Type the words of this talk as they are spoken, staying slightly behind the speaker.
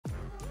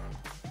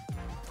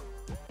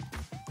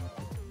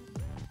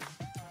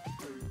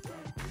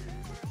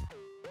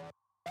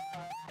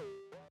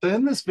So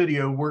in this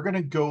video, we're going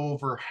to go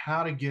over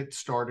how to get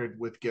started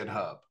with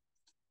GitHub.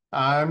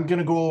 I'm going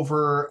to go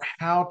over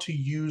how to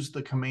use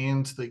the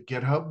commands that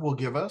GitHub will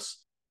give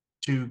us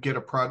to get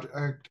a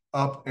project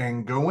up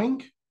and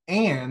going,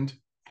 and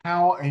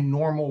how a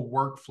normal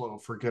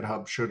workflow for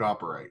GitHub should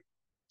operate.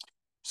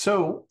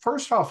 So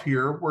first off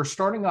here, we're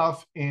starting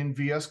off in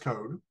VS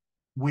Code.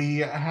 We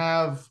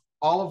have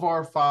all of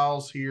our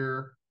files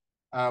here.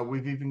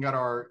 We've even got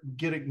our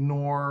git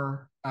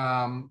ignore,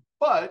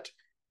 but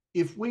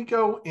if we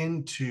go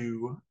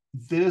into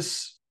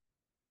this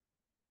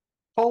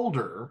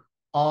folder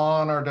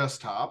on our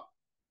desktop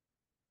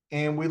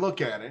and we look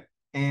at it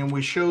and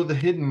we show the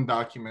hidden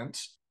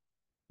documents,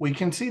 we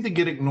can see the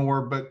git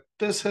ignore, but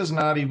this has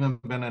not even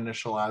been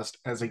initialized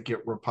as a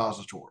Git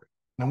repository.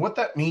 And what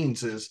that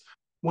means is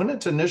when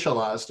it's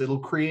initialized, it'll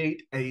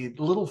create a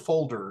little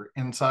folder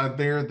inside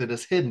there that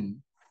is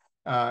hidden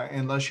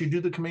unless you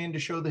do the command to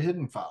show the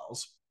hidden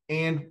files.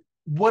 And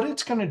what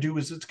it's going to do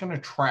is it's going to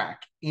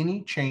track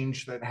any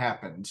change that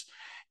happens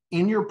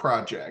in your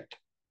project,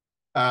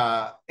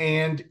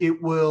 and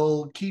it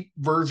will keep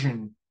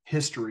version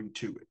history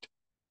to it.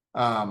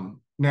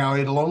 Now,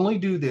 it'll only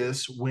do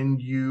this when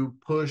you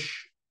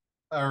push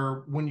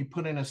or when you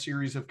put in a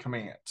series of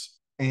commands,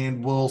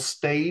 and we'll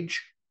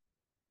stage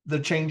the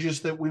changes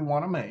that we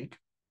want to make.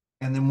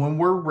 And then when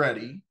we're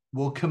ready,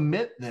 we'll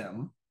commit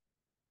them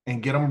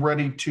and get them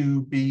ready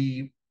to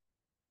be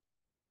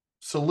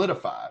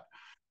solidified.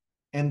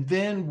 And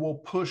then we'll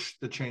push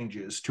the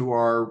changes to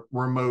our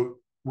remote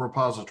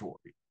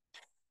repository.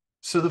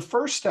 So the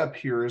first step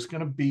here is going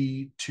to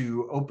be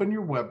to open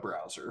your web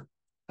browser.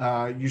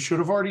 You should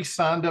have already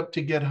signed up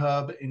to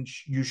GitHub, and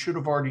you should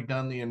have already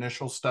done the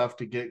initial stuff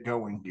to get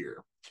going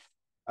here.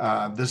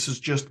 This is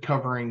just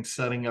covering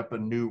setting up a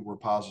new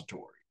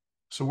repository.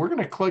 So we're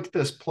going to click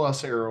this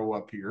plus arrow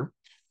up here.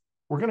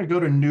 We're going to go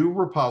to new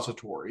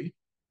repository.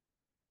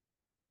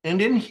 And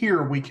in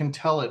here, we can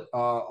tell it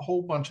a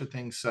whole bunch of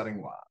things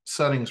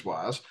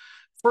settings-wise.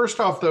 First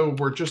off, though,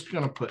 we're just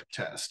going to put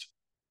test.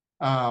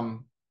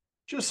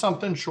 Just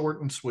something short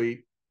and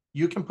sweet.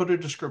 You can put a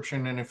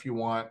description in if you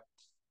want.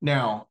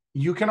 Now,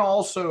 you can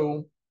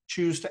also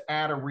choose to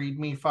add a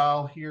README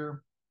file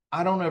here.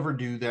 I don't ever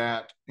do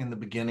that in the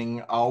beginning.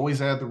 I always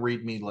add the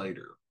README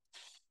later.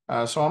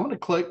 So I'm going to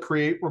click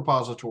Create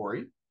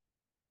Repository.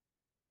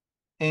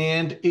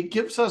 And it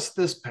gives us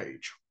this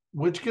page,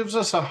 which gives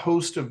us a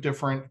host of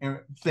different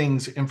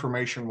things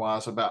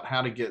information-wise about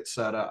how to get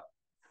set up.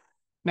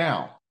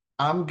 Now,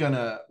 I'm going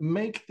to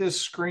make this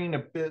screen a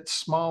bit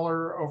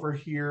smaller over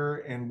here,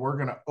 and we're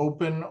going to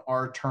open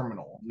our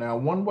terminal. Now,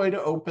 one way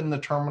to open the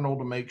terminal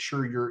to make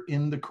sure you're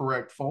in the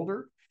correct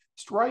folder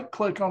is to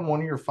right-click on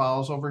one of your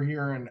files over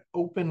here and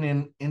open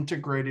an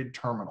integrated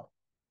terminal.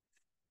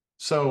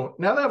 So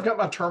now that I've got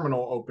my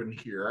terminal open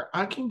here,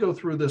 I can go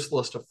through this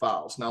list of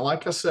files. Now,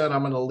 like I said,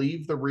 I'm going to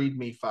leave the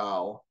README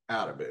file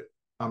out of it.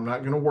 I'm not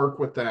going to work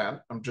with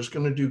that. I'm just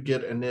going to do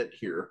git init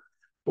here.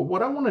 But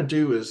what I want to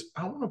do is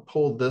I want to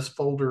pull this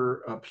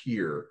folder up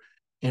here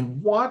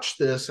and watch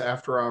this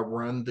after I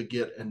run the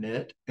git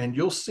init. And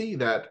you'll see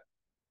that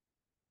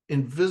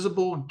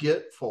invisible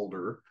git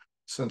folder,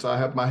 since I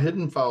have my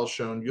hidden files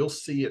shown, you'll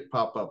see it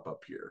pop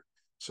up here.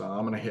 So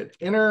I'm going to hit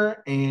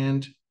enter,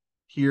 and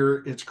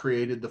here it's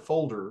created the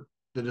folder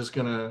that is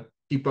going to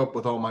keep up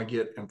with all my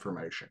Git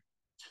information.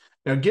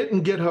 Now, Git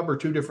and GitHub are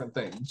two different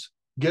things.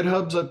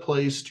 GitHub's a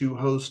place to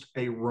host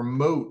a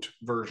remote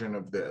version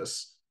of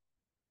this.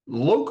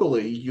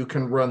 Locally, you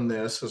can run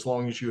this as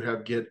long as you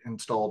have Git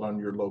installed on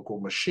your local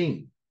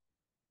machine.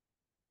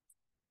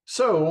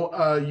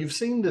 So you've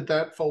seen that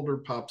that folder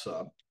pops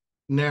up.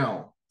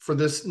 Now, for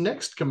this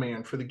next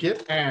command, for the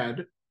git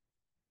add,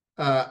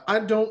 I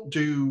don't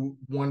do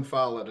one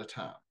file at a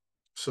time.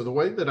 So the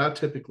way that I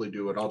typically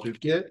do it, I'll do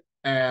git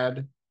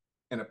add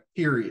and a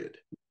period.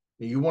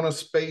 You want a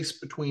space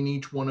between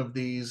each one of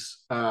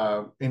these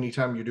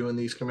anytime you're doing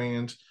these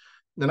commands.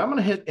 Then I'm going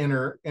to hit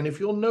enter. And if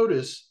you'll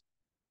notice,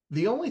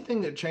 the only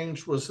thing that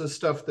changed was this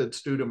stuff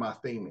that's due to my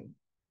theming.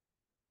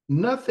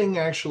 Nothing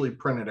actually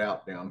printed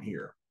out down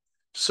here.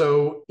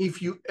 So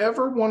if you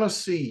ever want to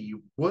see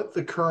what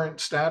the current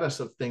status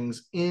of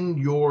things in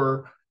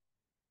your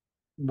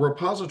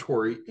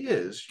repository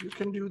is, you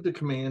can do the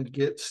command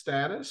git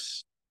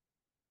status.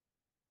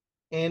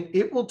 And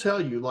it will tell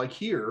you, like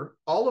here,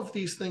 all of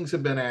these things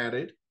have been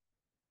added.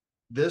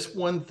 This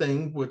one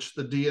thing, which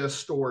the DS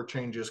store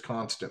changes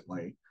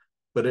constantly,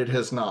 but it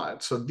has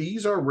not. So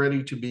these are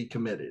ready to be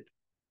committed.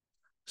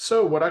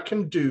 So what I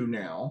can do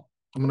now,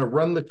 I'm going to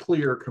run the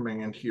clear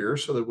command here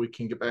so that we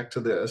can get back to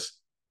this.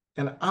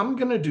 And I'm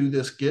going to do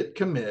this git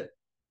commit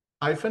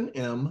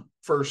 -m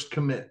first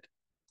commit.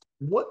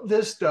 What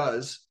this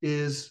does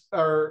is,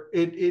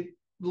 it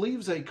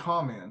leaves a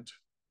comment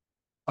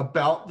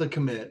about the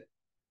commit.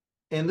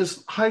 And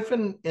this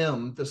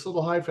 -m, this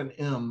little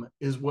 -m,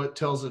 is what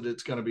tells it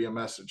it's going to be a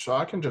message. So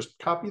I can just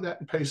copy that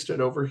and paste it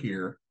over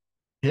here,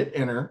 hit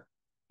enter,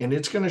 and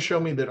it's going to show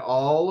me that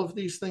all of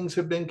these things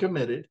have been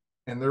committed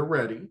and they're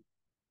ready.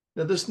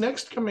 Now, this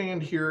next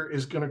command here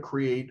is going to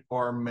create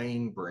our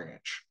main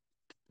branch.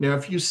 Now,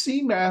 if you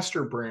see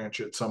master branch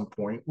at some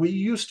point, we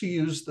used to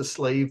use the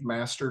slave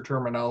master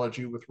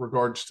terminology with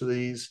regards to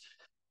these.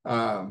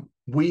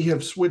 We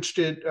have switched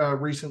it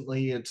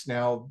recently. It's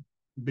now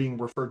being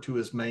referred to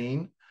as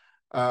main,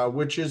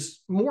 which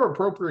is more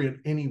appropriate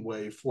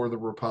anyway for the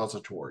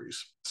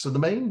repositories. So the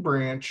main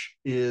branch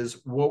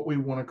is what we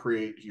want to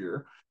create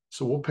here.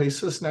 So we'll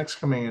paste this next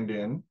command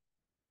in,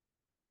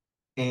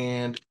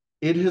 and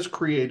it has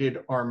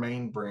created our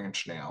main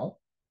branch now.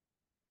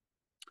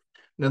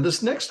 Now,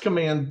 this next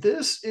command,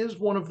 this is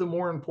one of the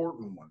more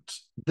important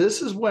ones.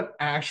 This is what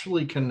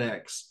actually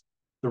connects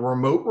the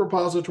remote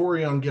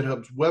repository on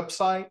GitHub's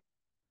website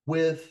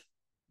with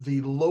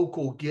the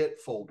local Git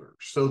folder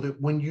so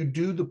that when you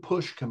do the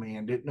push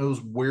command, it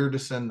knows where to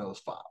send those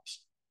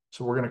files.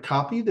 So we're going to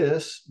copy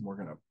this, we're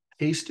going to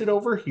paste it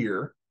over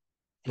here,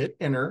 hit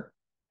enter,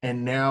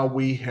 and now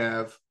we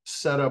have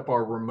set up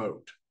our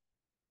remote.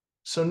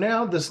 So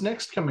now this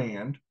next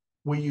command,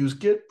 we use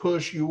git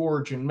push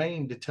uorigin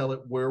main to tell it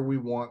where we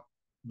want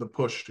the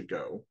push to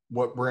go,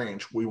 what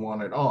branch we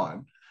want it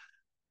on.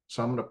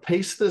 So I'm going to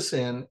paste this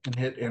in and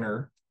hit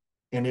enter,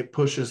 and it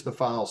pushes the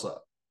files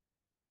up.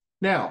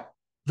 Now,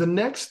 the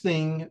next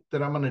thing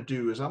that I'm going to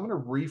do is I'm going to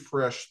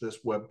refresh this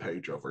web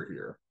page over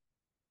here.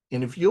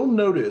 And if you'll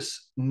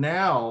notice,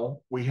 now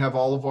we have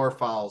all of our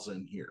files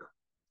in here.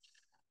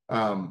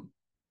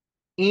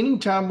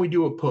 Anytime we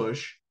do a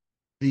push,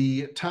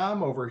 the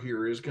time over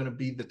here is going to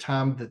be the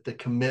time that the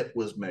commit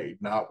was made,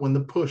 not when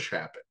the push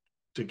happened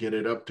to get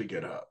it up to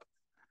GitHub.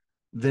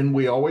 Then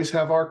we always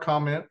have our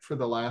comment for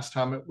the last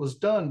time it was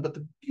done. But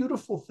the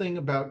beautiful thing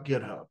about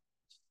GitHub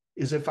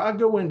is if I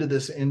go into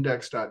this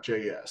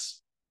index.js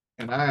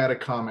and I add a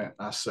comment,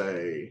 I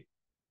say,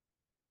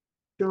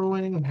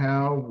 showing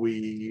how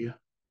we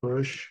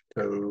push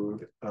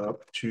code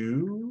up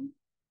to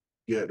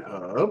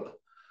GitHub,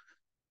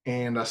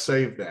 and I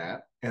save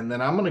that. And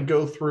then I'm going to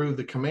go through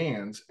the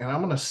commands and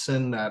I'm going to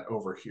send that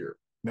over here.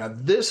 Now,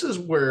 this is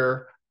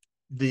where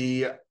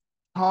the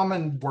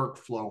common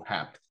workflow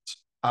happens.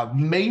 I've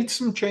made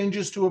some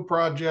changes to a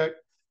project.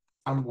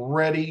 I'm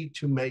ready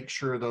to make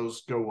sure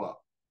those go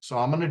up. So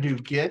I'm going to do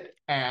git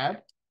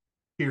add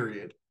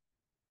period,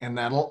 and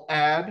that'll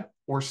add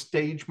or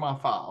stage my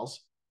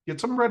files,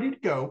 gets them ready to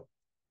go.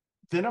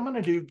 Then I'm going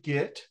to do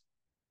git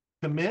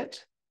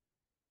commit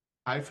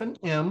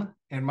 -m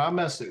and my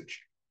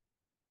message.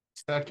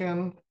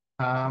 Second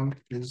time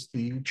is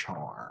the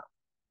charm.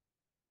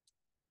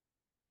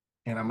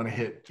 And I'm going to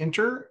hit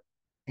enter,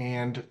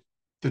 and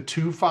the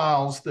two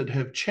files that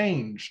have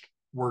changed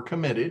were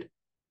committed.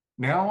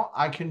 Now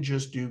I can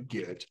just do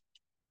git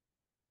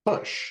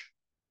push.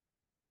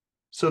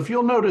 So if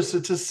you'll notice,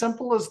 it's as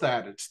simple as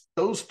that. It's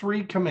those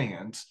three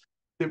commands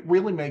that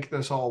really make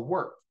this all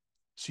work.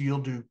 So you'll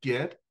do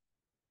git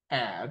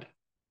add,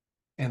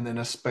 and then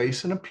a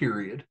space and a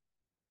period.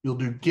 You'll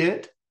do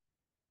git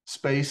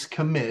space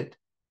commit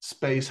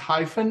space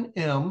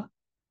 -m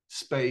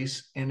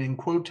space, and in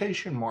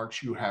quotation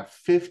marks, you have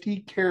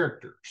 50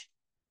 characters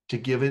to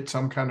give it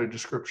some kind of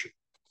description.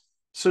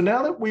 So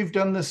now that we've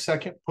done this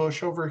second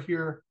push over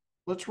here,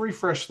 let's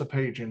refresh the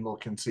page and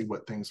look and see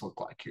what things look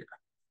like here.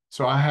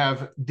 So I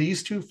have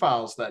these two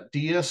files, that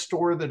DS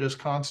store that is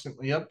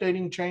constantly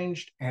updating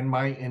changed, and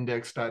my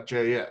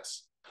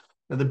index.js.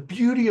 Now, the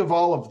beauty of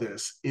all of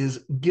this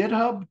is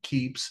GitHub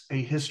keeps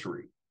a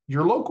history.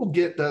 Your local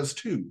Git does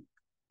too,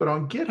 but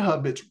on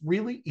GitHub, it's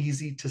really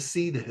easy to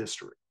see the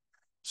history.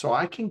 So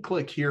I can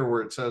click here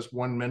where it says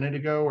 1 minute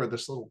ago, or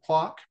this little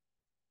clock,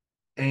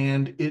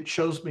 and it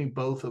shows me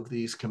both of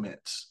these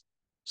commits.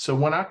 So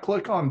when I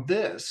click on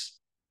this,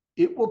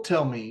 it will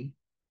tell me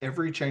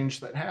every change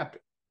that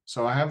happened.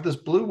 So I have this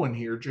blue one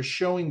here just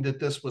showing that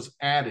this was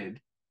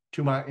added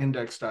to my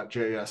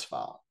index.js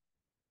file.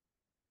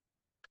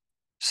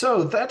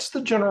 So that's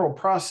the general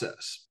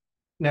process.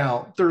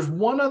 Now, there's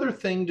one other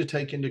thing to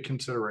take into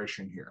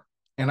consideration here,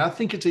 and I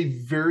think it's a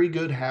very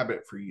good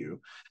habit for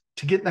you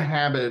to get in the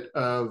habit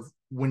of,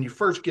 when you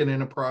first get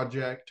in a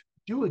project,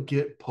 do a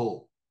git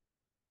pull.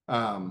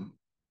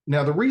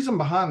 Now, the reason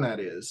behind that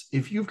is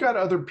if you've got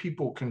other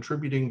people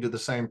contributing to the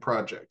same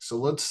project. So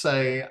let's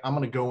say I'm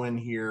going to go in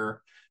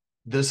here.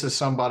 This is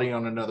somebody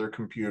on another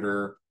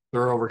computer.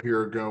 They're over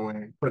here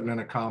putting in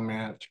a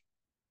comment.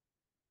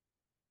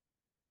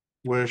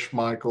 Wish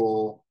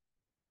Michael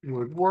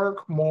would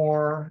work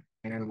more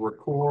and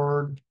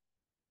record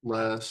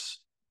less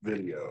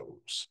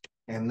videos.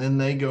 And then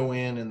they go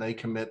in and they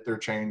commit their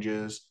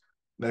changes.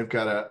 They've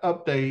got an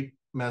update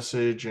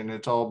message and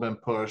it's all been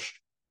pushed.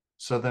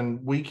 So then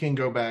we can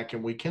go back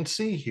and we can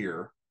see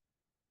here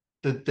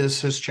that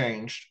this has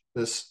changed.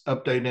 This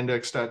update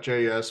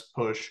index.js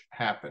push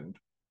happened.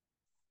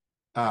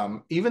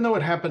 Even though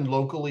it happened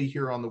locally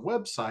here on the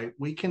website,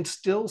 we can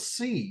still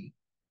see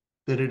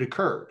that it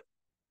occurred.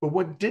 But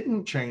what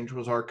didn't change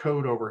was our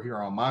code over here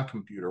on my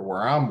computer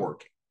where I'm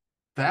working.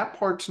 That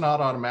part's not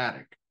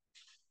automatic.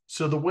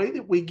 So the way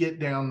that we get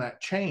down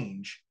that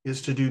change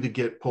is to do the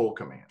git pull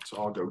command. So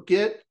I'll go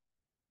git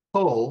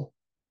pull,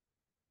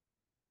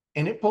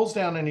 and it pulls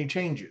down any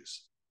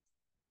changes.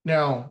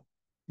 Now,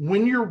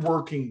 when you're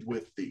working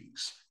with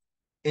these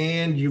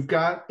and you've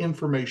got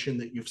information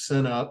that you've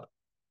sent up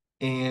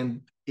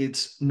and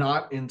it's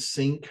not in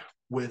sync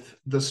with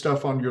the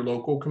stuff on your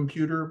local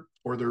computer,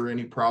 or there are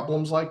any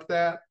problems like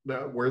that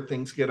where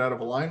things get out of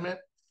alignment,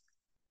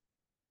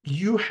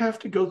 you have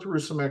to go through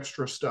some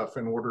extra stuff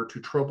in order to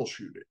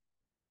troubleshoot it.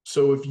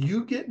 So if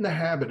you get in the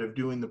habit of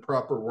doing the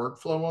proper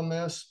workflow on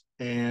this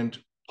and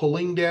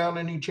pulling down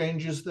any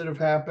changes that have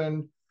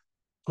happened,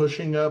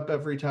 pushing up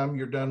every time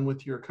you're done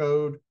with your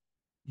code,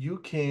 you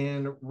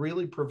can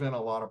really prevent a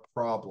lot of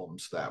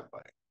problems that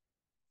way.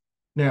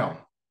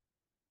 Now,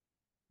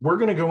 we're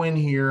going to go in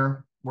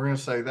here. We're going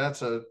to say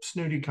that's a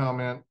snooty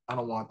comment. I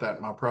don't want that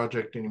in my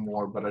project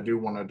anymore, but I do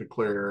want to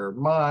declare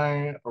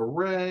my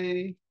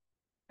array.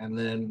 And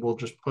then we'll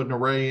just put an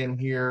array in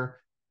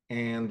here.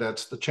 And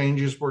that's the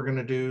changes we're going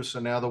to do. So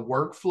now the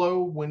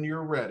workflow, when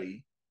you're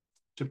ready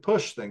to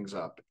push things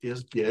up,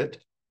 is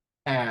git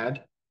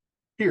add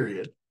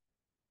period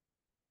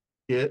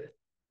git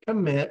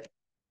commit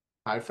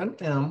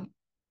 -m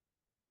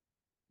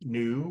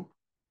new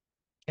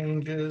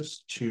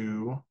changes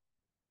to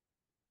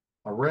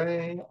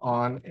array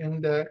on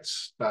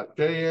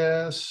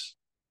index.js,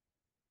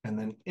 and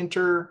then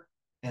enter,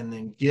 and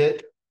then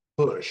git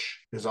push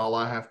is all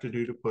I have to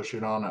do to push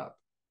it on up.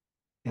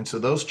 And so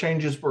those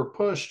changes were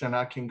pushed, and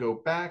I can go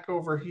back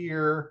over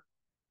here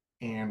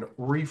and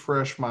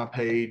refresh my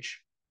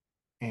page,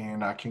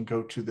 and I can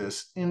go to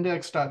this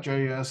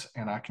index.js,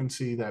 and I can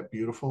see that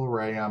beautiful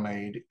array I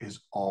made is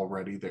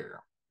already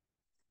there.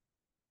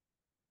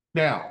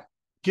 Now,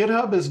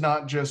 GitHub is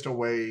not just a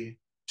way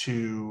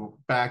to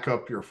back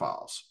up your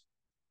files.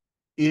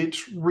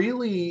 It's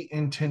really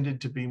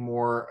intended to be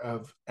more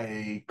of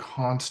a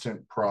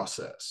constant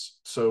process.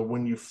 So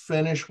when you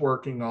finish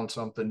working on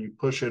something, you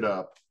push it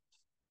up,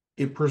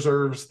 it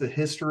preserves the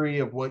history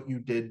of what you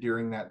did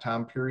during that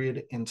time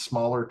period in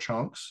smaller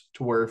chunks,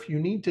 to where if you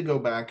need to go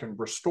back and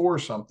restore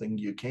something,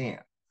 you can.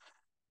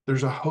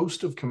 There's a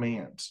host of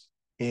commands,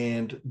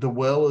 and the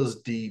well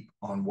is deep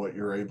on what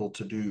you're able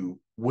to do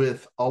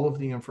with all of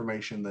the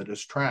information that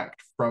is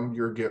tracked from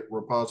your Git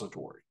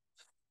repository.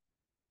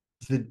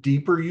 The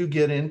deeper you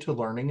get into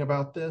learning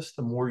about this,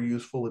 the more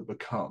useful it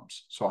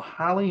becomes. So I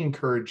highly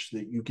encourage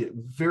that you get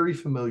very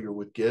familiar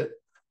with Git,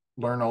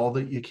 learn all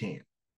that you can.